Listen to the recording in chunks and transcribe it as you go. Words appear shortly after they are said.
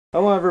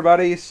Hello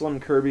everybody,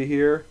 SlimKirby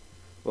here.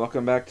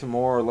 Welcome back to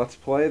more Let's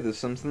Play The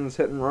Simpsons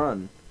Hit and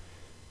Run.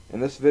 In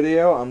this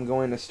video, I'm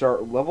going to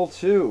start Level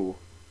 2,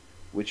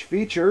 which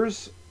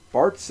features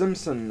Bart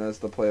Simpson as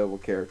the playable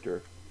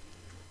character.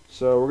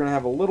 So we're going to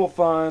have a little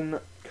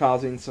fun,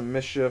 causing some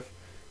mischief,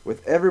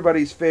 with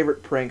everybody's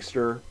favorite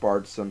prankster,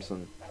 Bart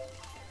Simpson.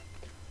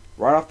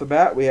 Right off the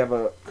bat, we have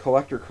a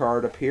collector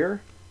card up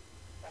here.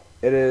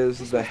 It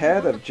is the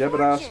head of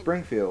Jebediah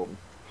Springfield,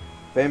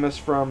 famous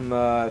from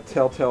the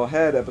Telltale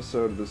Head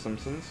episode of The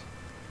Simpsons.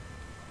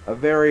 A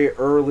very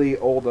early,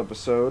 old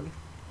episode.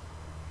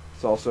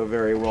 It's also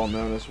very well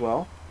known as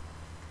well.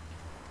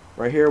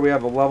 Right here we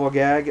have a level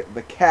gag,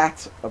 the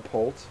cat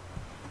Apult.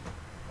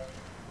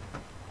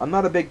 I'm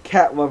not a big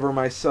cat lover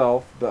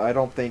myself, but I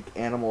don't think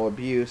animal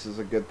abuse is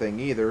a good thing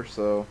either,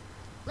 so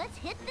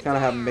kind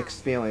of have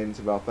mixed feelings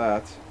about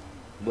that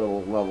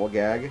little level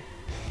gag.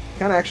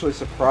 Kind of actually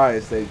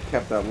surprised they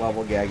kept that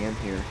level gag in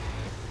here,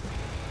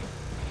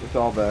 with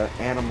all the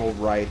animal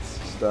rights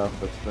stuff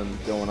that's been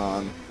going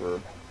on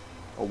for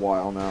a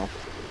while now.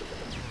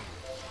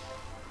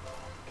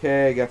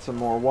 Okay, got some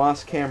more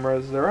WASP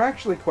cameras. There are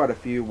actually quite a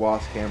few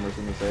WASP cameras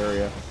in this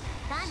area,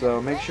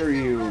 so make sure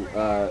you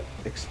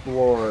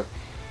explore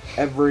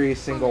every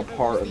single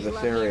part of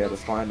this area to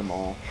find them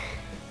all.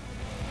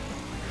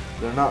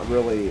 They're not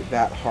really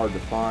that hard to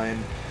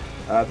find.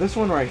 This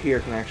one right here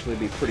can actually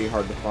be pretty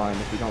hard to find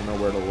if you don't know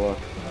where to look,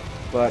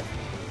 but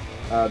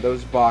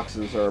those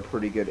boxes are a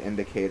pretty good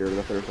indicator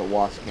that there's a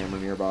WASP camera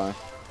nearby.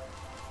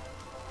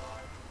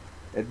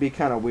 It'd be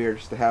kind of weird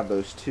just to have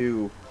those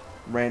two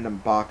random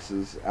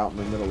boxes out in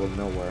the middle of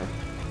nowhere.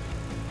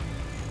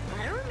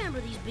 I don't remember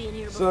these being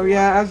here before. So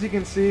yeah, as you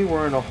can see,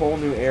 we're in a whole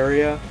new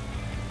area.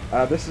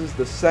 This is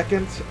the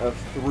second of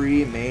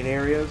 3 main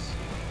areas.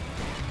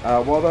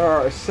 While there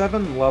are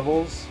 7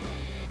 levels,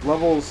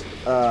 levels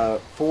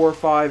 4,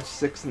 5,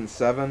 6, and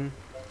 7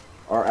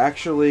 are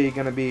actually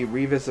going to be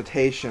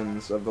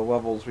revisitations of the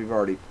levels we've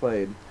already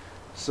played.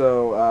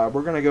 So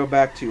we're going to go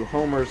back to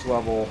Homer's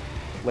level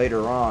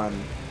later on,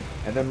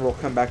 and then we'll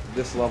come back to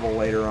this level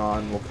later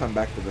on. We'll come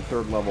back to the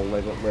 3rd level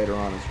later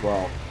on as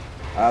well.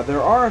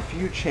 There are a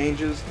few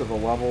changes to the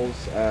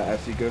levels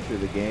as you go through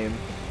the game.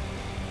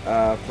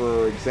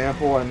 For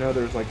example, I know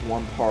there's like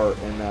one part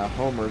in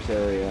Homer's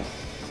area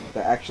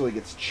that actually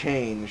gets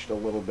changed a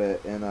little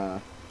bit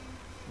in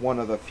one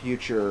of the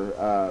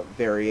future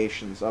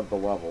variations of the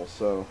level.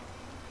 So,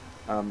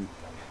 come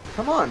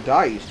on,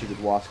 die, you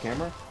stupid WASP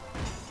camera.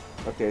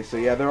 Okay, so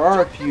yeah, there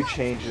are a few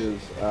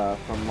changes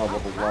from level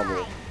to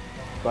level,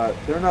 but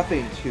they're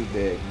nothing too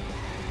big.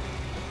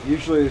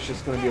 Usually it's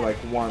just going to be like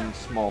one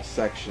small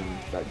section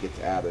that gets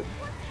added,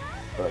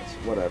 but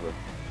whatever.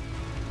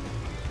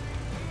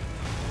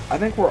 I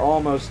think we're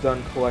almost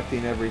done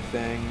collecting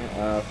everything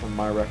from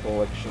my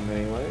recollection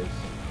anyways.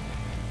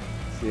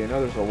 See, I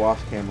know there's a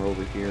WASP camera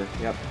over here.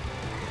 Yep.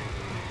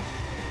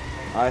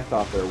 I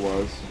thought there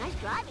was. Nice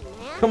driving,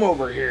 man. Come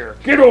over here!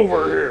 Get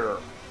over here!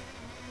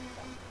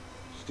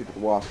 Stupid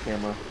WASP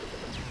camera.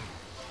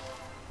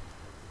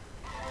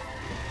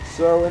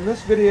 So, in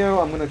this video,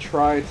 I'm going to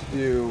try to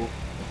do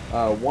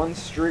one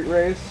street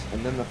race,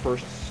 and then the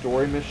first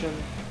story mission,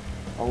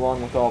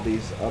 along with all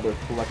these other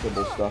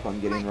collectible stuff I'm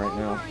getting right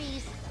now.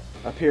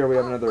 Up here we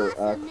have another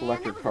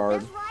collector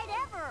card,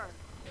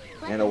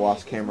 and a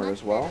WASP camera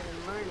as well.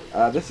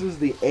 This is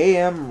the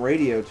AM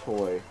radio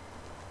toy.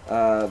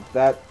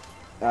 That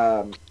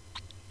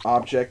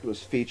object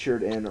was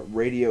featured in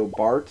Radio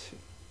Bart.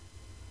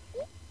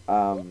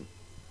 That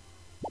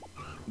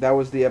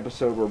was the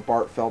episode where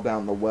Bart fell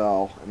down the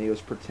well, and he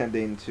was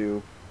pretending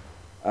to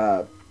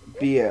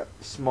be a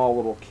small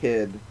little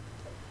kid.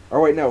 Or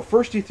wait, no,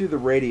 first he threw the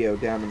radio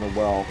down in the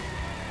well,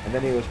 and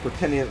then he was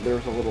pretending that there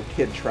was a little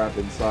kid trapped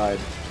inside.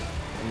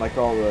 And like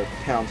all the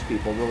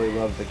townspeople really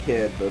loved the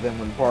kid, but then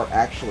when Bart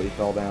actually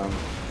fell down,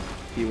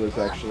 he was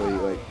actually,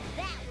 like,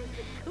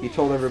 he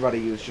told everybody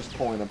he was just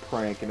pulling a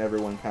prank, and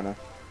everyone kind of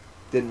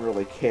didn't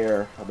really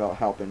care about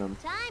helping him.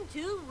 Time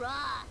to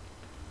rock.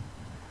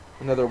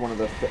 Another one of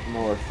the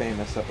more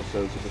famous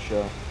episodes of the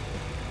show.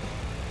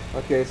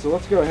 Okay, so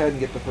let's go ahead and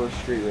get the first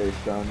street race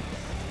done.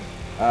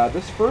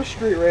 This first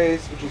street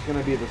race, which is going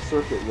to be the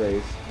circuit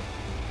race,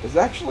 is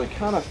actually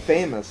kind of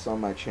famous on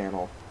my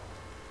channel.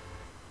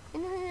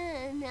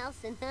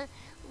 Nelson,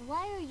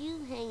 why are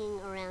you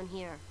hanging around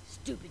here?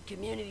 Stupid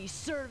community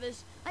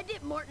service. I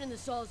dipped Martin in the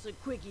salsa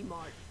quickie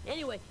mart.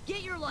 Anyway,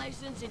 get your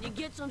license and you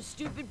get some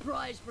stupid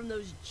prize from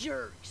those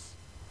jerks.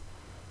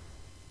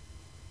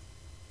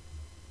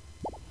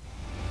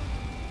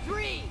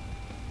 3,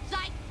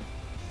 psych.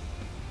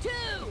 2,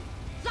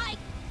 psych.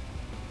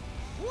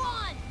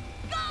 1,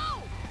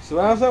 go! So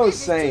as I was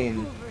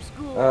saying,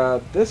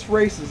 this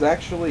race is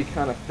actually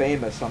kind of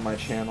famous on my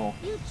channel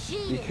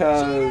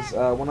because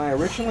when I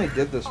originally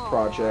did this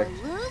project,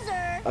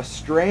 a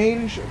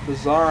strange,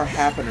 bizarre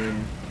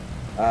happening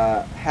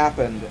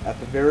happened at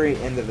the very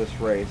end of this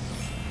race.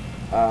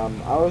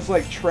 I was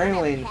like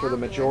trailing for the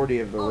majority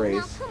of the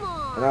race,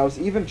 and I was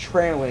even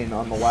trailing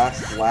on the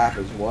last lap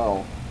as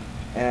well.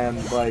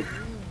 And like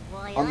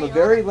on the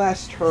very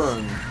last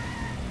turn,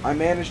 I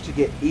managed to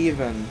get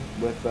even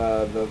with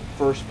the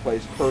first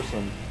place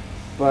person,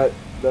 but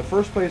the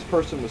first place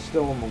person was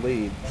still in the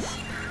lead.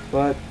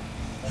 But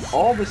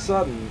all of a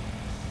sudden,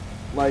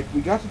 like,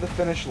 we got to the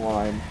finish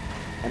line,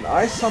 and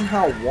I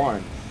somehow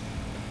won.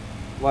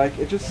 Like,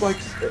 it just, like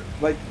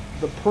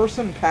the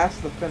person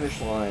passed the finish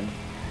line,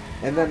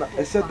 and then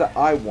it said that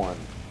I won.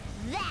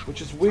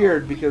 Which is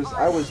weird, because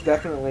I was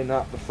definitely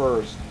not the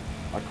first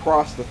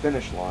across the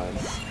finish line.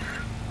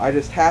 I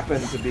just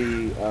happened to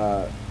be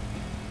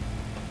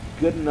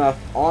good enough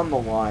on the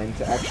line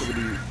to actually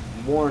be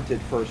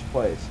warranted first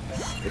place.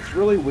 It's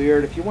really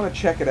weird. If you want to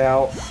check it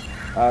out,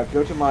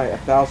 go to my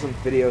 1000th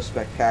video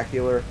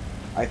spectacular.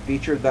 I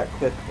featured that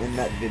clip in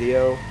that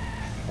video.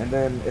 And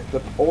then if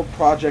the old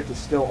project is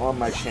still on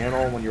my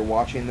channel when you're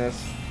watching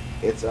this,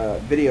 it's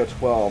video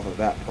 12 of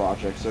that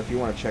project. So if you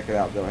want to check it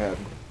out, go ahead.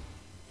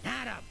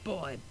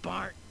 Attaboy,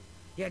 Bart.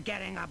 You're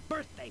getting a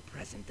birthday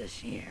present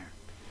this year.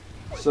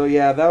 So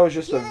yeah, that was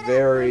just a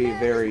very,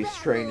 very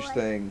strange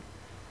thing.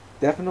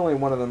 Definitely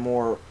one of the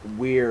more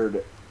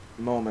weird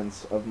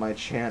moments of my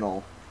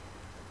channel.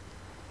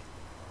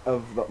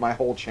 My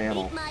whole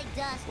channel.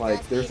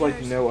 Like, there's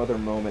like no other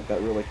moment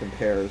that really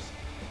compares.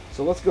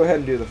 So let's go ahead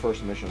and do the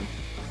first mission.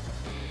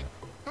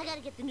 I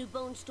gotta get the new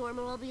Bone Storm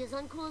or I'll be as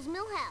uncool as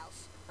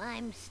Millhouse.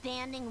 I'm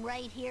standing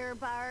right here,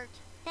 Bart.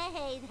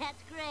 Hey,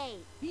 that's great.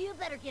 You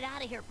better get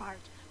out of here, Bart.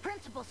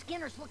 Principal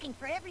Skinner's looking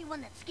for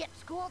everyone that skipped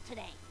school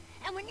today.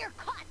 And when you're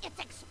caught, it's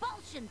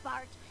expulsion,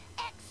 Bart.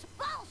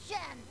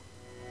 Expulsion!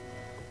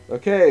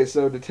 Okay,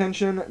 so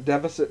detention,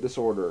 deficit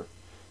disorder.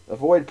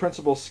 Avoid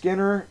Principal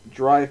Skinner,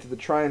 drive to the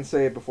try and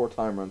save before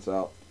time runs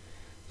out.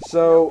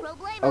 So,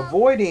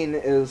 avoiding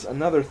is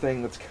another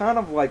thing that's kind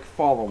of like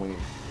following,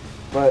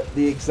 but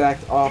the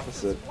exact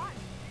opposite.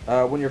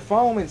 When you're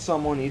following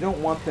someone, you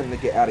don't want them to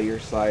get out of your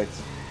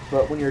sights,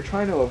 but when you're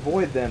trying to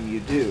avoid them, you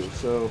do.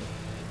 So,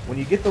 when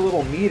you get the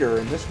little meter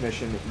in this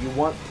mission, you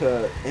want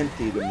to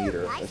empty the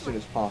meter as soon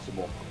as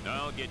possible.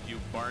 I'll get you,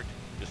 Bart,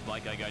 just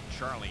like I got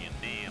Charlie and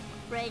Nam.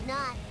 Afraid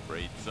not.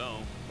 Afraid so.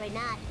 Afraid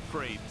not.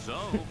 Afraid so.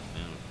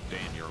 Dan,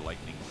 your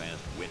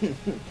lightning-fast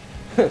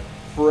wit.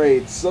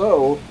 Afraid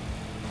so.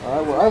 I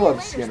love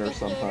Later, Skinner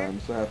spectator.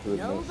 sometimes, I have to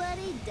admit.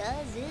 Nobody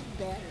does it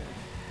better.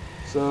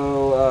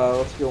 So,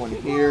 let's go in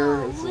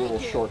here. It's a little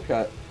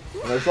shortcut.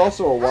 And there's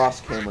also a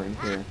wasp camera in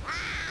here.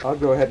 I'll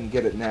go ahead and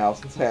get it now,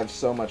 since I have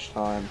so much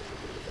time.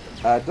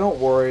 Don't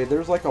worry,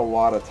 there's like a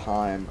lot of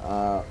time.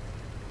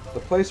 The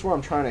place where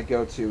I'm trying to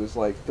go to is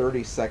like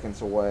 30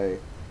 seconds away.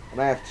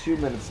 And I have 2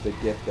 minutes to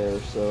get there,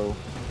 so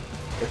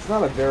it's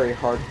not a very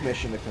hard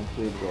mission to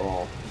complete at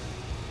all.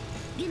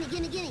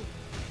 Gimme.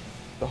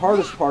 The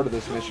hardest part of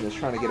this mission is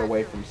trying to get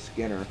away from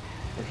Skinner.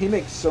 And he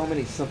makes so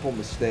many simple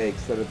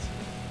mistakes that it's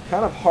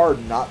kind of hard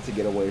not to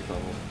get away from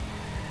him.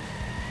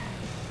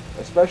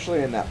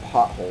 Especially in that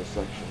pothole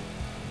section.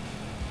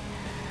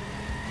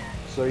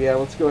 So yeah,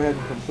 let's go ahead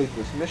and complete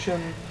this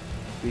mission.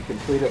 We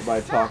complete it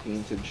by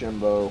talking to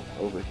Jimbo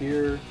over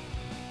here.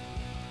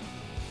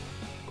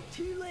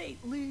 Too late,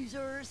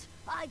 losers.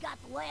 I got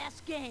the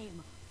last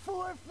game.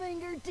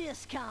 4-finger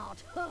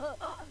discount.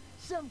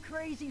 Some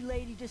crazy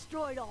lady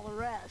destroyed all the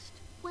rest.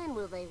 When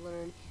will they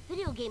learn?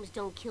 Video games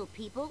don't kill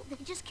people,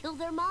 they just kill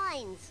their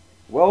minds.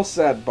 Well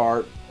said,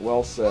 Bart.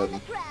 Well said. And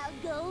the crowd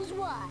goes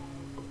wild.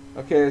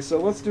 Okay, so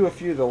let's do a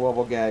few of the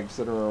level gags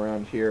that are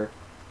around here.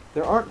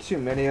 There aren't too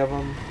many of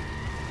them.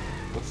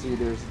 Let's see,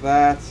 there's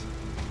that.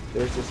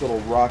 There's this little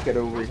rocket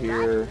over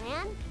here.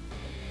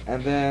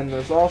 And then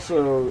there's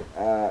also,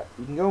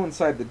 you can go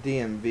inside the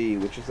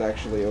DMV, which is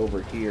actually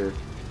over here.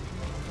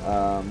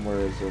 Where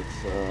is it?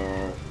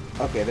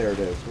 Okay, there it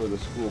is, where the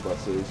school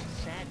bus is.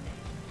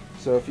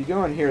 So if you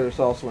go in here, there's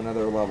also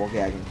another level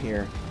gag in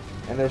here.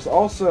 And there's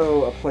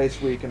also a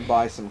place where you can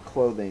buy some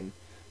clothing.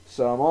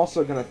 So I'm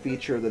also going to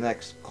feature the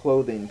next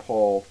clothing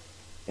poll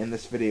in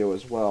this video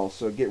as well.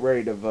 So get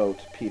ready to vote,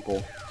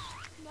 people.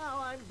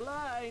 Now I'm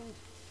blind.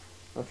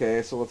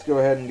 Okay, so let's go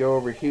ahead and go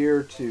over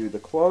here to the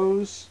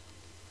clothes.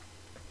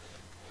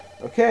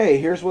 Okay,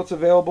 here's what's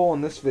available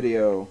in this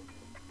video.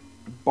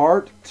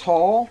 Bart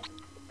Tall,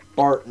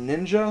 Bart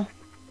Ninja,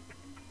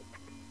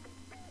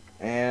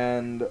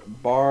 and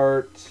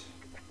Bart...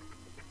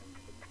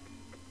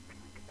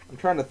 I'm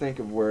trying to think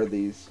of where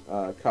these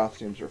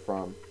costumes are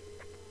from.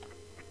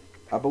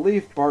 I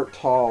believe Bart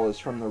Tall is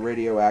from the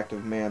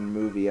Radioactive Man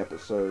movie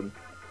episode.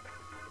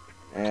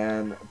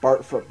 And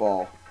Bart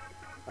Football.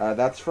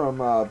 That's from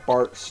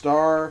Bart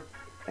Star.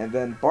 And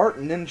then Bart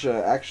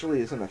Ninja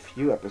actually is in a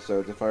few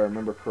episodes, if I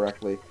remember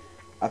correctly.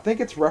 I think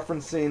it's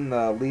referencing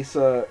the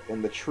Lisa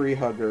and the Tree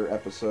Hugger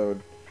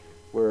episode,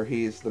 where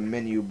he's the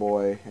menu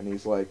boy, and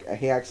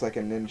he acts like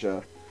a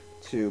ninja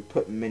to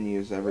put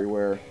menus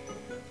everywhere.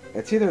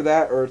 It's either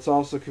that, or it's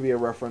also could be a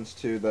reference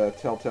to the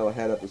Telltale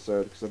Head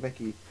episode, because I think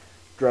he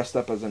dressed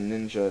up as a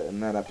ninja in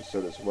that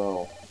episode as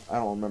well. I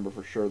don't remember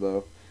for sure,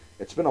 though.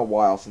 It's been a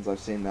while since I've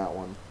seen that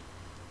one.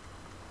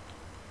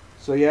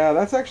 So yeah,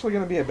 that's actually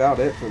going to be about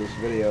it for this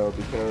video,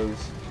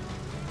 because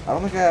I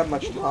don't think I have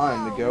much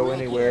time to go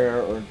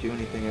anywhere or do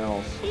anything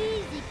else.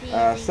 Easy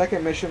peasy.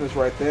 Second mission is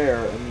right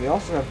there, and we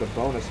also have the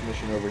bonus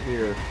mission over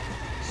here.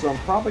 So I'm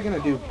probably going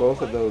to do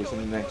both of those in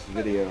the next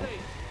video.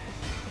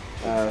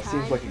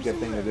 Seems like a good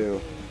thing to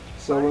do.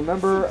 So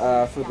remember,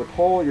 for the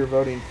poll, you're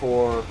voting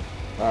for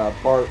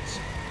Bart's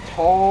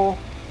tall,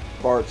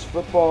 Bart's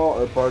football,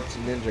 or Bart's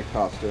ninja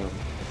costume.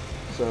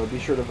 So be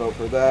sure to vote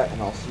for that,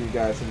 and I'll see you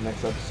guys in the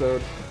next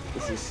episode.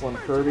 This is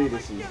SlimKirby.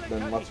 This has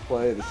been Let's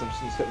Play The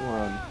Simpsons Hit and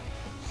Run.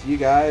 See you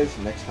guys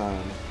next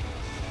time.